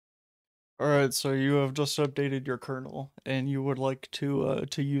Alright, so you have just updated your kernel, and you would like to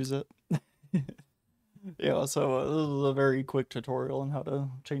use it. Yeah, so this is a very quick tutorial on how to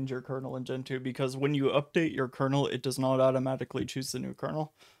change your kernel in Gentoo, because when you update your kernel, it does not automatically choose the new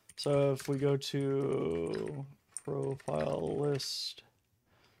kernel. So if we go to profile list,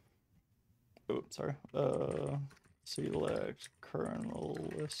 oops, sorry, select kernel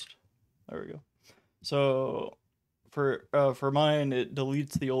list, there we go. So for mine, it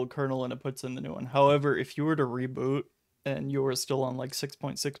deletes the old kernel and it puts in the new one. However, if you were to reboot and you were still on like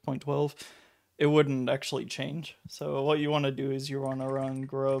 6.6.12, it wouldn't actually change. So what you want to do is you want to run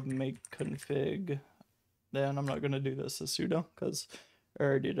grub-mkconfig. Then I'm not going to do this as sudo because I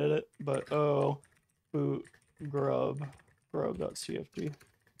already did it. But boot grub.cfg,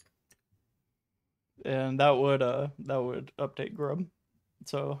 and that would update grub.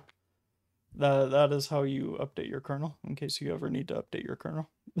 So that is how you update your kernel in case you ever need to update your kernel.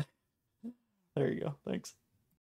 There you go. Thanks.